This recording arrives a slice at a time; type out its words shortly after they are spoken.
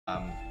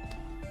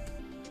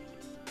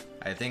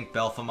I think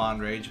Belphamon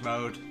Rage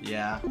Mode,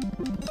 yeah.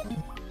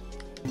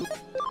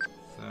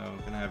 So,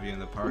 gonna have you in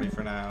the party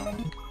for now.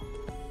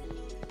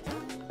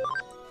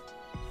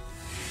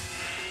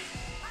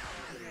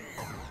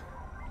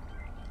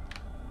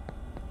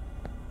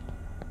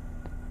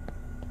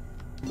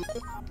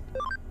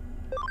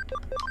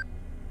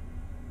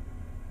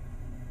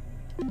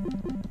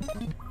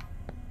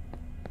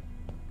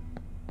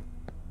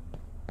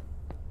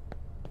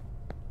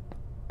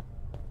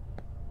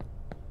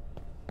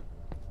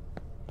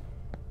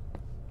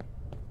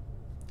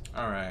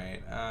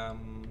 Alright,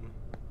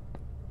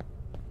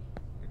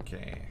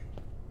 okay.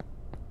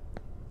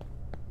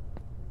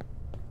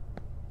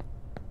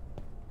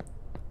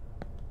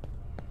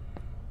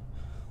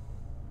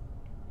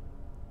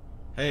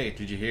 Hey,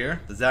 did you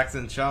hear? The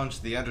Zaxxons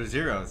challenged the Under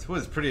Zeros. It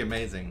was pretty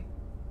amazing.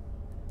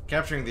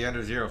 Capturing the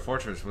Under Zero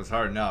Fortress was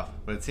hard enough,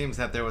 but it seems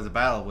that there was a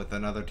battle with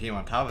another team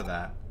on top of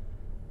that.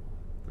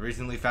 The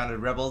recently founded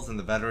rebels and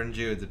the veteran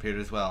Judes appeared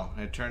as well,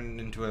 and it turned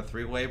into a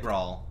three-way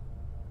brawl.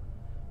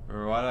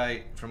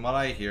 From what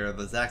I hear,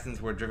 the Zaxxons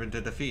were driven to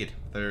defeat.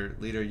 Their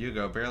leader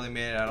Yuuko barely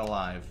made it out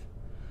alive.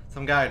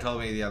 Some guy told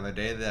me the other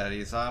day that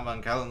he saw him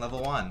on Kowloon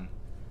level 1.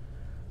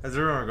 There's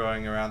a rumor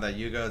going around that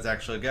Yuuko is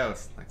actually a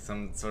ghost, like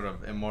some sort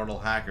of immortal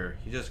hacker.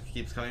 He just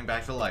keeps coming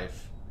back to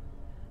life.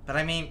 But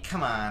I mean,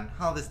 come on,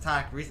 all this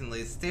talk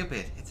recently is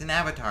stupid. It's an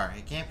avatar,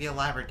 it can't be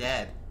alive or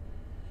dead.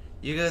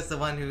 Yuuko's the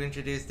one who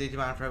introduced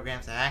Digimon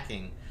programs to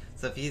hacking,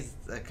 so if he's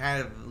a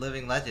kind of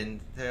living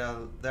legend, there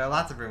are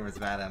lots of rumors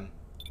about him.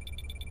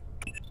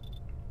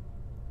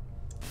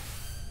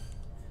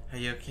 Are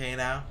you okay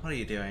now? What are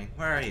you doing?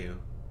 Where are you?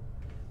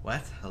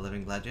 What? A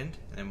living legend?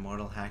 An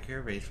immortal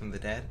hacker raised from the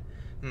dead?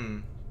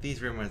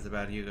 These rumors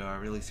about Yuuko are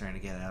really starting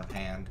to get out of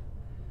hand.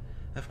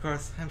 Of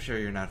course, I'm sure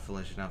you're not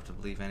foolish enough to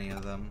believe any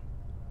of them.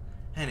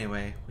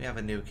 Anyway, we have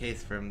a new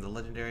case from the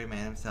legendary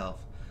man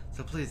himself,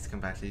 so please come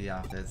back to the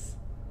office.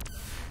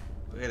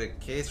 We had a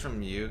case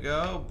from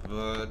Yuuko,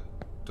 but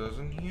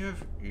doesn't he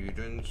have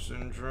Eden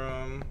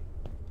syndrome?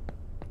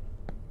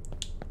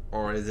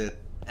 Or is it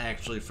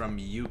actually from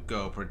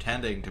Yuuko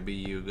pretending to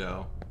be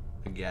Yuuko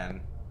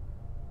again?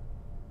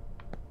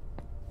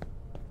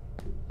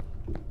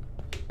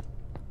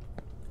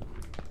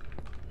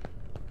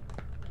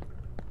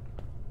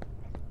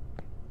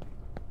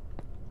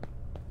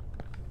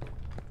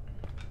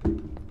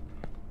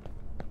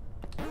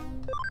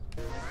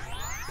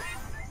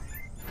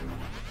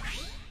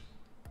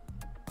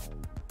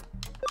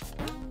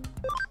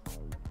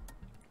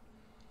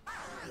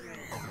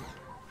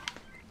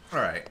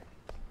 Alright.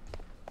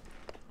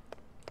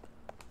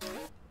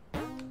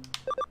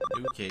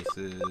 New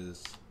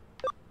cases.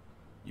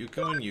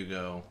 Yuuko and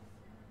Yuuko.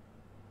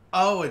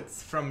 Oh,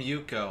 it's from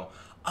Yuuko.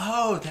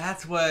 Oh,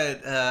 that's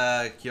what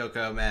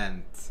Kyoko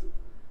meant.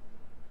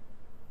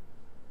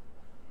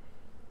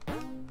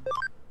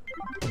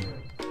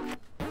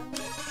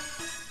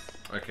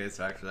 Okay,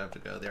 so actually I have to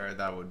go there.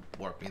 That would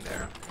warp me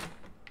there.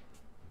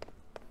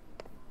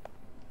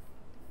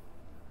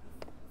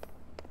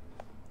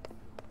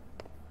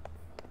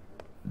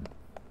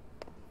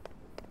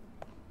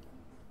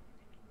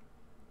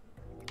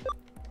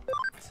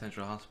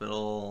 Central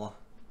Hospital.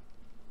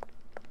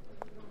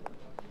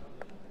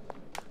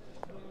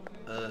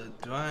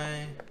 Do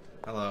I?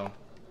 Hello.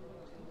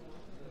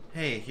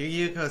 Hey,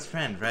 you're Yuuko's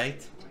friend,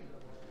 right?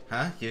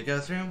 Huh?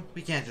 Yuuko's room?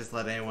 We can't just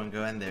let anyone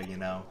go in there, you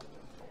know.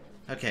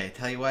 Okay,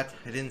 tell you what,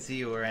 I didn't see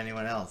you or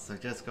anyone else, so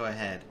just go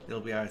ahead. It'll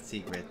be our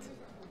secret.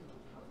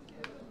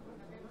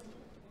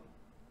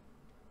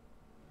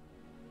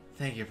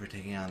 Thank you for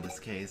taking on this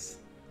case.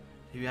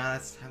 To be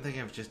honest, I'm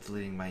thinking of just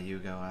deleting my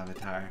Yuuko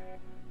avatar.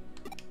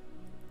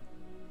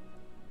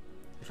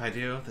 If I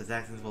do, the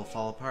Zaxxons will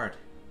fall apart.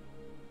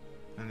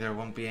 And there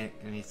won't be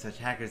any such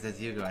hackers as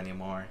Yuuko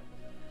anymore.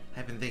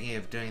 I've been thinking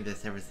of doing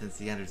this ever since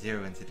the Under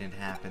Zero incident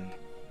happened.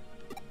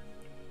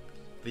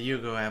 The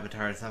Yuuko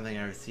avatar is something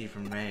I received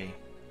from Ray.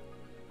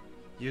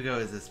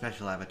 Yuuko is a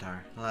special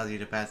avatar. It allows you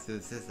to pass through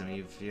the system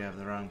if you have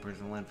the wrong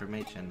personal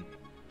information.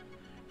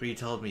 Ray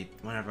told me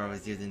whenever I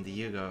was using the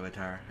Yuuko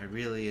avatar, I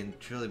really and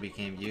truly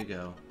became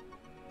Yuuko.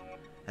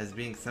 I was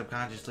being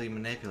subconsciously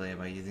manipulated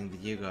by using the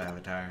Yuuko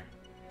avatar.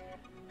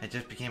 I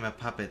just became a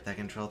puppet that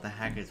controlled the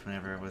hackers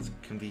whenever it was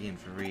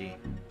convenient for Ree.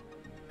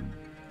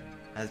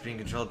 I was being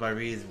controlled by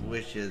Ree's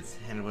wishes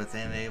and was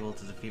unable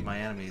to defeat my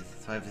enemies,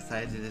 so I've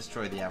decided to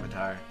destroy the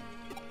avatar.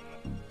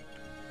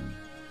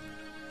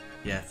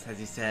 Yes, as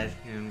you said,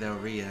 even though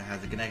Ree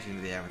has a connection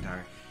to the avatar,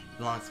 it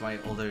belongs to my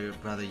older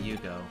brother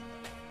Yuuko.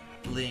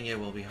 Deleting it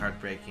will be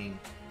heartbreaking.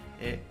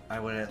 I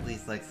would at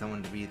least like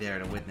someone to be there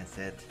to witness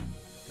it.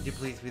 Could you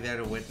please be there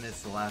to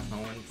witness the last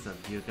moments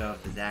of Yuuko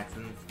of the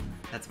Zaxxons?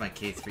 That's my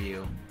case for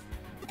you.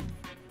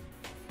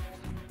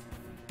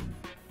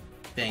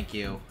 Thank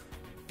you.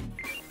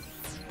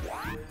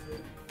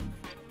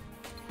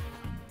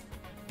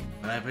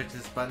 When I push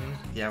this button,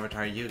 the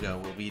avatar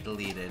Yuuko will be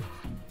deleted.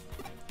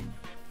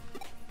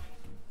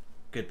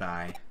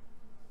 Goodbye.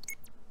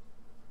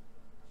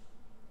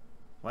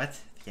 What?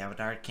 The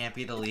avatar can't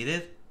be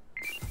deleted?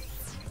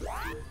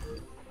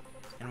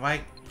 And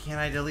why can't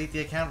I delete the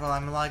account while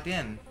I'm logged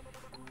in?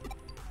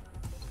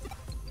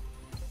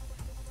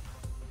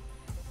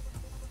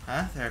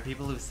 Huh? There are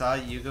people who saw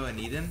Yuuko and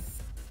Eden?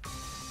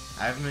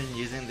 I haven't been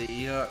using the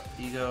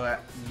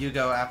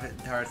Yuuko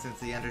avatar since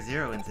the Under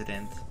Zero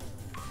incident.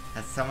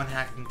 Has someone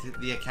hacked into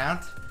the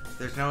account?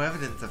 There's no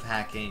evidence of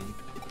hacking.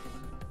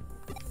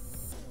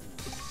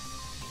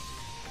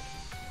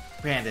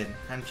 Brandon,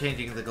 I'm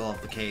changing the goal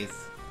of the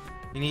case.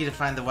 We need to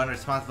find the one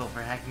responsible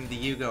for hacking the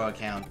Yuuko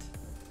account.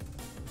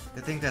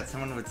 To think that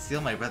someone would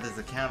steal my brother's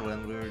account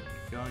when we were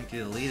going to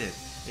delete it.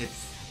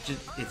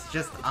 It's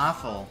just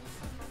awful.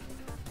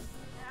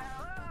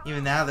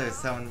 Even now there's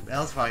someone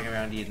else walking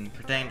around Eden,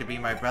 pretending to be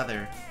my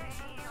brother.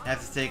 I have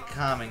to stay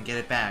calm and get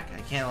it back. I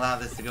can't allow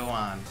this to go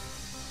on.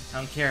 I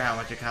don't care how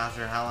much it costs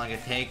or how long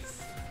it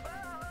takes.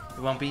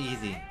 It won't be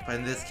easy, but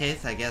in this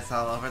case, I guess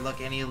I'll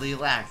overlook any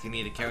illegal acts you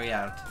need to carry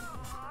out.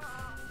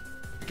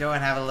 Go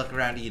and have a look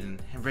around Eden,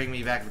 and bring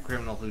me back the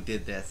criminal who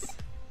did this.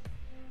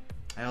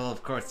 I will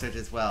of course search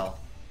as well.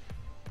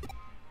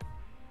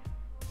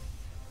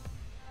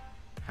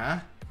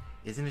 Huh?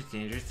 Isn't it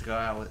dangerous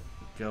to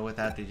go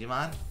without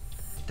Digimon?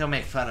 Don't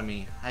make fun of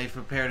me. I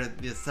prepared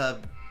the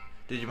sub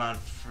Digimon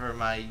for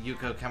my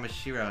Yuuko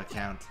Kamishiro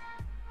account.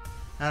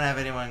 I don't have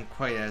anyone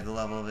quite at the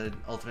level of an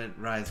Ultimate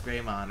Rise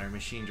Greymon or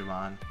Machine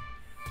Dramon.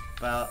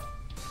 But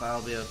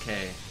I'll be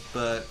okay.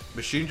 But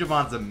Machine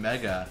Dramon's a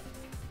mega.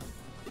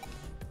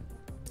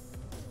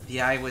 The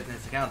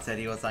eyewitness account said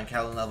he was on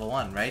Kowloon level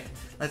 1, right?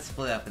 Let's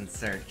split up and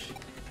search.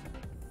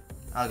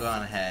 I'll go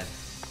on ahead.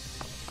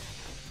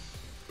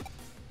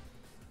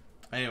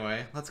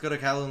 Anyway, let's go to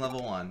Kowloon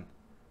level 1.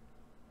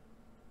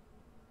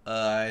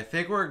 I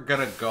think we're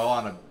gonna go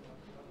on a...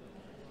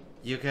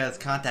 Yuuko has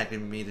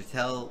contacted me to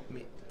tell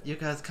me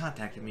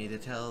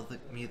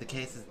the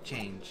case has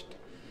changed.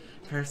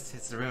 First,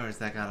 it's the rumors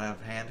that got out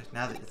of hand.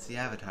 Now that it's the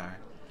avatar.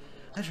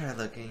 I tried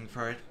looking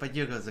for it, but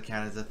Yuuko's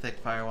account is a thick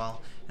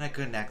firewall, and I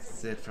couldn't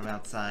access it from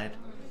outside.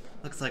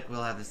 Looks like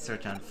we'll have to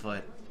search on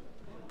foot.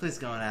 Please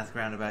go and ask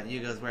around about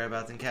Yuuko's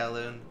whereabouts in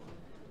Kowloon.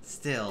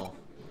 Still,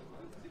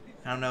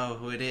 I don't know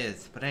who it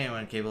is, but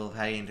anyone capable of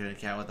hacking into an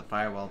account with a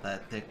firewall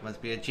that thick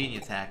must be a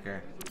genius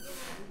hacker.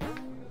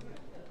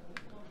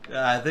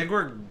 I think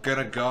we're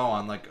gonna go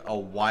on like a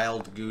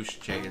wild goose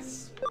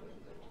chase.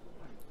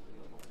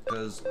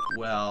 Because,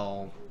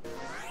 well...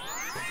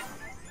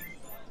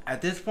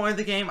 At this point in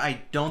the game,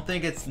 I don't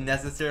think it's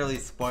necessarily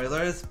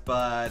spoilers,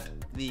 but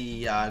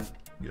the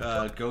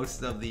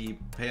ghost of the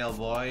pale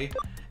boy,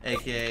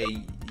 aka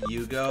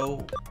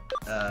Yuuko,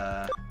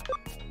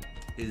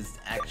 is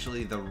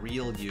actually the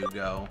real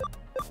Yuuko.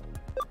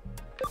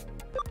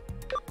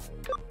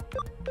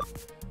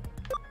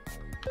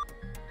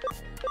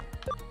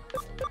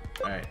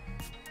 Alright,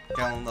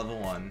 Kowloon level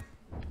 1.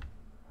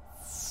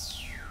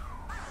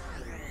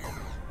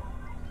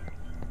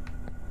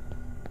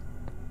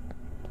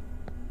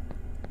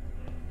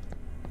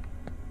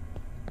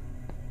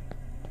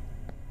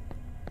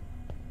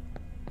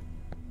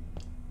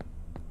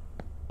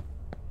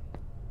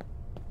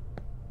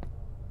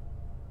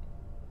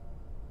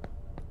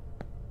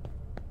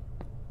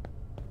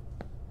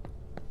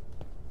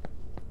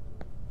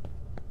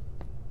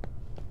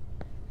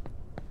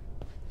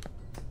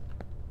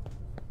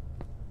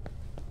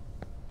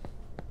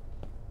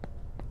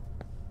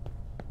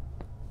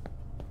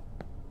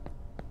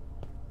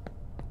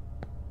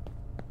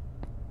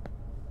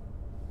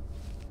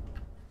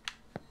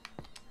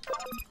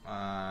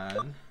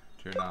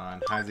 Turn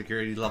on high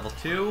security level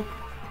 2.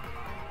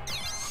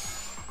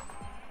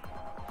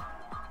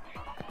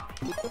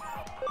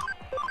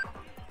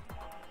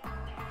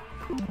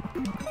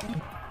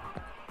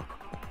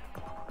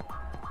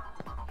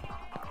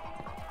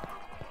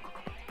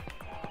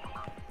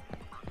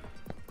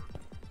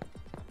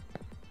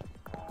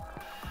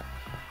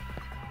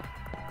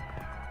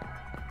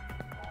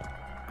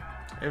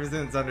 Ever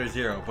since Under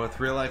Zero, both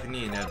real life and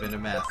Eden have been a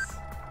mess.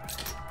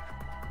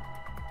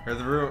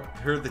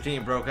 Heard the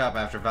team broke up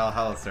after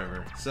Valhalla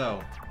server.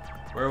 So,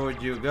 where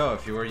would you go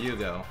if you were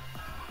Yuuko?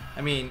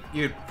 I mean,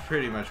 you'd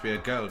pretty much be a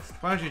ghost.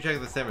 Why don't you check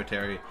the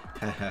cemetery?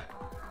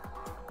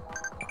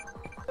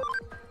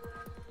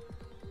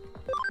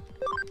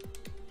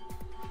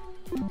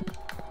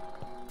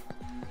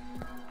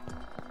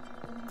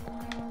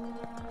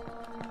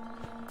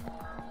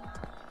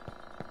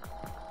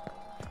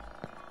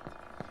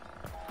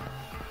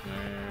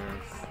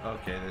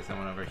 Okay, there's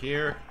someone over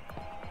here.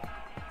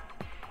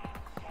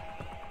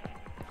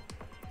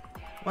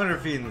 Wonder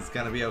if Eden's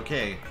gonna be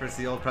okay. First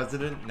the old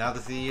president, now the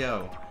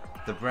CEO.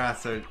 The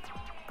brass are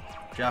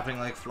dropping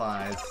like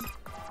flies.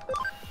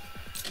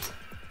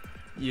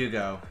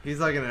 Yuuko. He's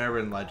like an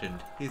urban legend.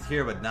 He's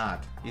here but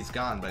not. He's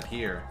gone but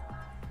here.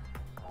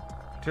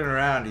 Turn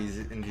around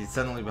and he's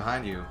suddenly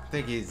behind you.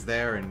 Think he's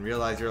there and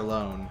realize you're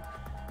alone.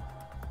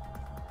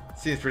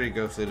 Seems pretty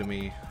ghostly to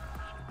me.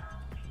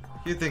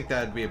 You'd think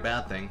that'd be a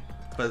bad thing.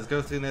 But his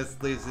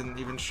ghostliness leaves an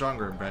even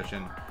stronger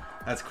impression.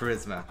 That's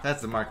charisma.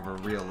 That's the mark of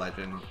a real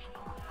legend.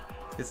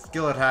 His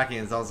skill at hacking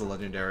is also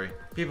legendary.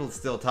 People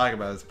still talk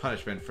about his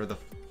punishment for the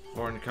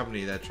foreign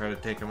company that tried to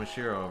take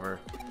Amashiro over.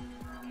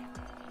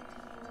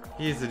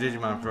 He used the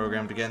Digimon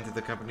program to get into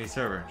the company's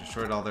server,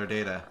 destroyed all their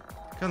data.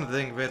 Come to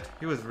think of it,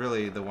 he was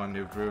really the one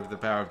who proved the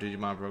power of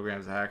Digimon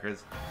programs to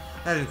hackers.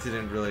 That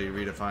incident really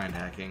redefined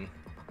hacking.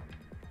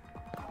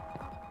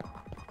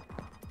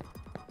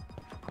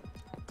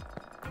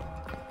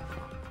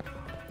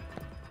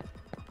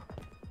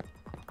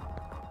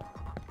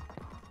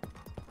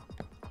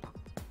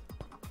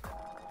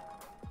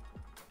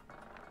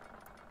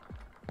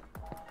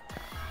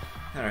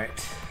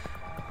 Alright.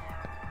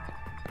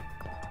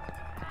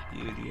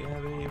 Do you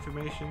have any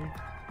information?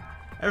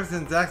 Ever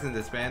since Zaxxon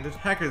disbanded,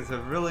 hackers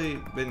have really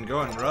been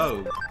going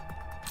rogue.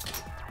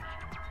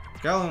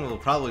 Galen will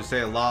probably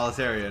stay a lawless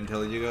area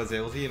until Yuuko is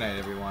able to unite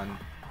everyone.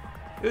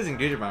 Using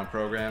Digimon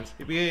programs,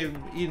 he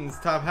became Eden's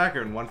top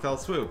hacker in one fell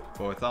swoop,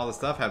 but with all the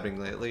stuff happening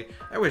lately,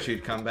 I wish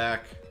he'd come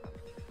back.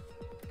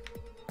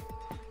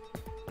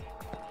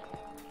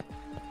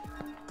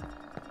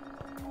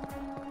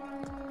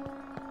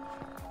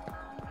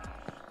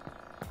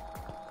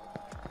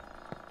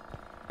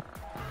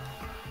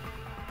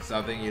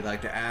 Something you'd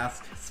like to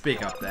ask?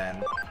 Speak up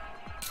then.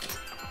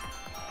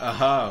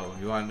 Oh,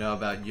 you want to know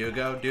about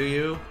Yuuko, do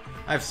you?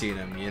 I've seen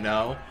him, you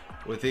know,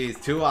 with these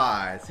two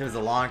eyes. It was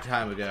a long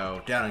time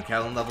ago, down in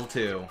Kellen Level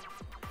 2.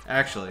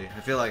 Actually,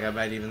 I feel like I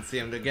might even see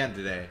him again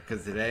today,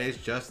 because today's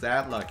just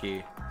that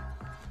lucky.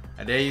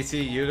 A day you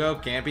see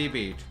Yuuko can't be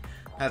beat.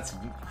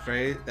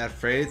 That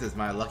phrase is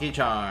my lucky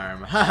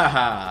charm. Ha ha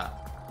ha!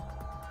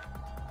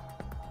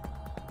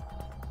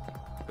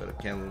 Go to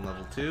Kellen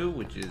Level 2,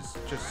 which is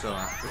just so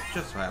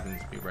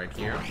happens to be right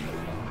here.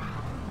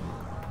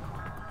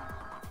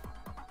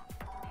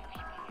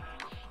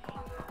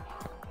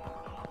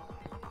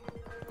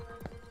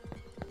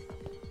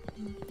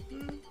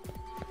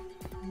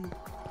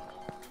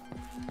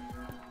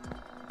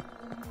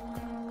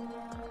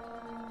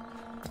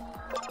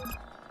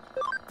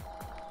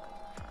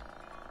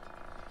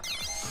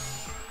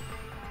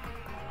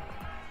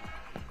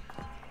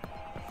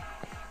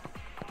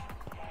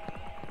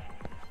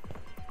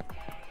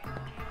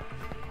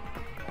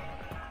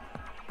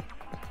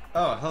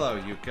 Oh, hello,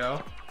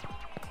 Yuuko.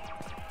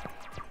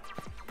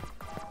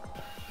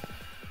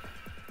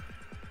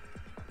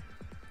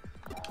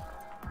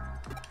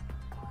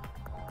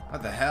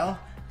 What the hell?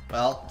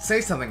 Well,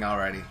 say something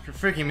already. You're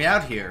freaking me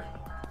out here.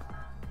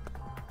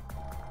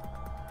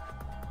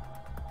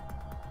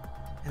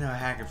 I know a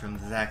hacker from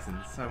the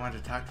Zaxxon, so I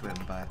wanted to talk to him,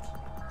 but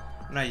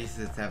I'm not used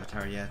to this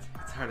avatar yet.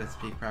 It's hard to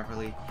speak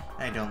properly,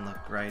 and I don't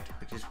look right,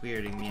 which is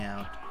weirding me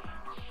out.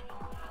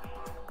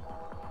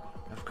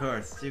 Of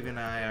course, Yuuko and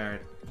I are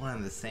one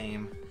and the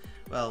same.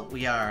 Well,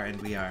 we are and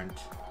we aren't.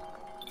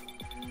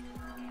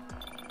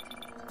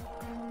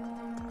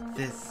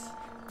 It's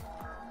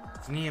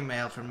an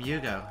email from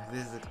Yuuko.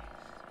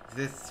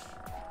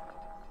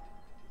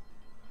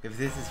 If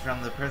this is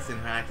from the person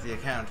who hacked the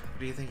account, what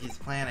do you think he's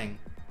planning?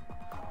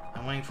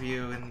 I'm waiting for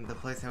you in the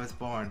place I was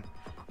born.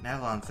 An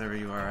Avalon server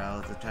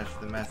URL is attached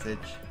to the message.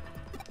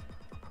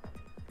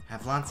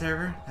 Avalon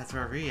server? That's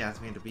where Ree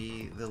asked me to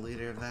be the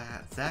leader of the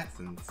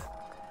Zaxxons.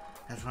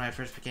 That's when I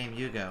first became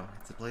Yuuko.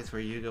 It's a place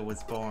where Yuuko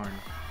was born.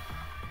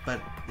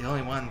 But the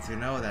only ones who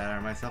know that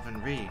are myself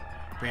and Ree.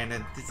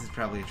 Brandon, this is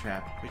probably a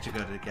trap. We should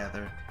go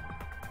together.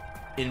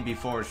 In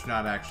before it's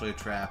not actually a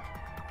trap.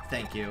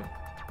 Thank you.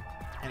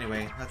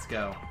 Anyway, let's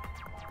go.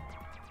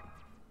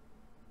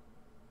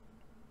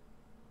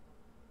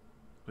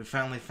 We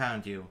finally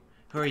found you.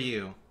 Who are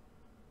you?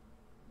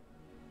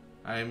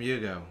 I am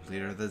Yuuko,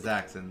 leader of the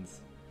Zaxxons.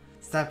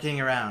 Stop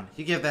kidding around.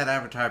 You give that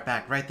avatar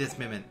back right this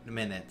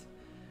minute.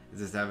 Is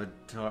this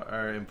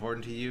avatar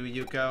important to you,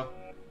 Yuuko?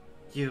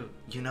 You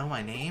know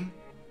my name?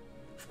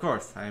 Of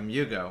course, I am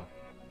Yuuko.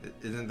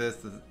 Isn't this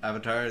the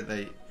avatar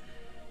that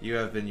you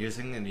have been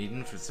using in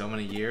Eden for so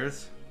many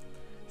years?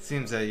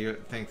 Seems that you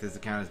think this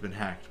account has been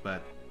hacked,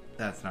 but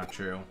that's not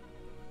true.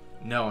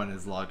 No one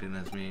is logged in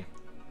as me.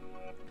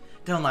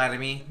 Don't lie to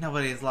me.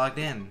 Nobody is logged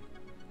in.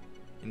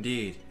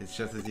 Indeed, it's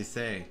just as you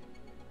say.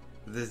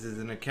 This is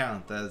an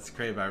account that is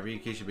created by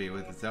Ryukishibi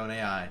with its own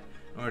AI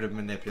in order to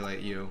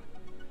manipulate you.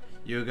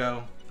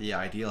 Yuuko, the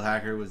ideal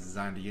hacker, was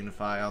designed to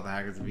unify all the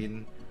hackers of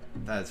Eden.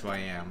 That is who I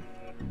am.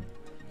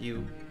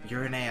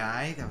 You're an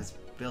AI that was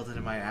built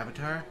into my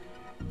avatar?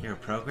 You're a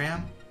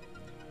program?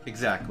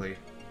 Exactly.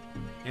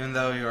 Even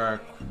though you are a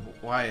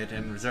quiet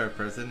and reserved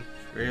person,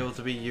 you're able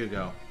to be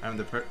Yuuko. I'm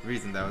the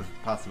reason that was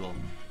possible.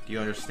 Do you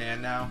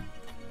understand now?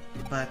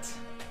 But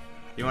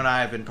you and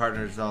I have been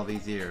partners all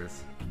these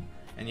years.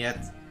 And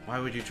yet, why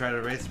would you try to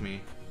erase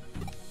me?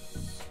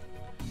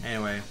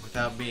 Anyway,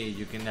 without me,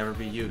 you can never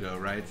be Yuuko,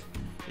 right?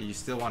 You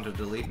still want to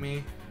delete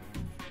me?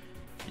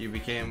 You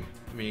became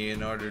me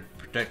in order to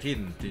protect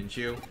Eden, didn't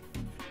you?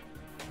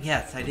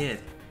 Yes, I did.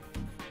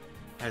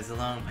 I was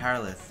alone and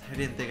powerless. I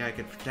didn't think I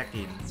could protect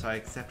Eden, so I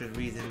accepted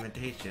Ree's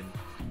invitation.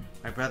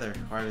 My brother,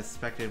 who I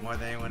respected more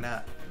than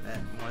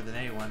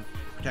anyone,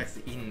 protects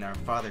the Eden our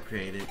father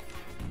created.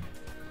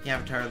 The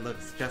avatar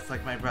looks just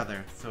like my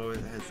brother, so it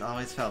has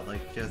always felt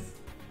like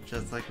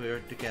just like we were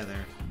together.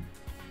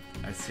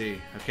 I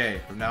see.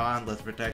 Okay, from now on, let's protect